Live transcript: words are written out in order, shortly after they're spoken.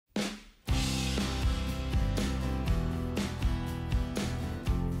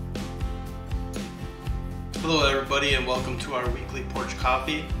Hello everybody and welcome to our weekly Porch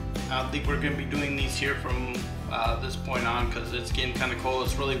Coffee. I think we're going to be doing these here from this point on because it's getting kind of cold.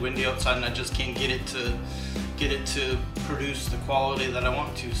 It's really windy outside and I just can't get it to produce the quality that I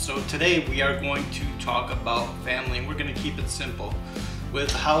want to. So today we are going to talk about family and we're going to keep it simple.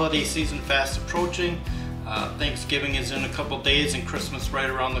 With the holiday season fast approaching, Thanksgiving is in a couple days and Christmas right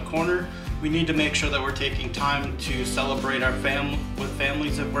around the corner. We need to make sure that we're taking time to celebrate our with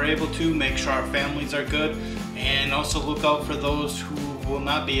families if we're able to, make sure our families are good, and also look out for those who will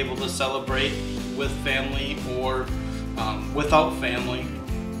not be able to celebrate with family or without family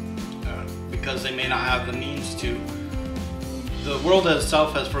because they may not have the means to. The world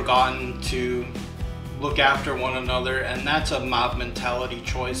itself has forgotten to look after one another, and that's a mob mentality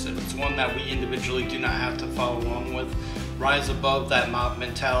choice. It's one that we individually do not have to follow along with. Rise above that mob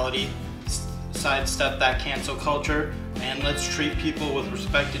mentality, sidestep that cancel culture, and let's treat people with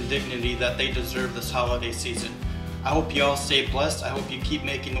respect and dignity that they deserve this holiday season. I hope you all stay blessed. I hope you keep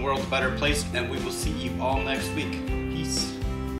making the world a better place, and we will see you all next week. Peace.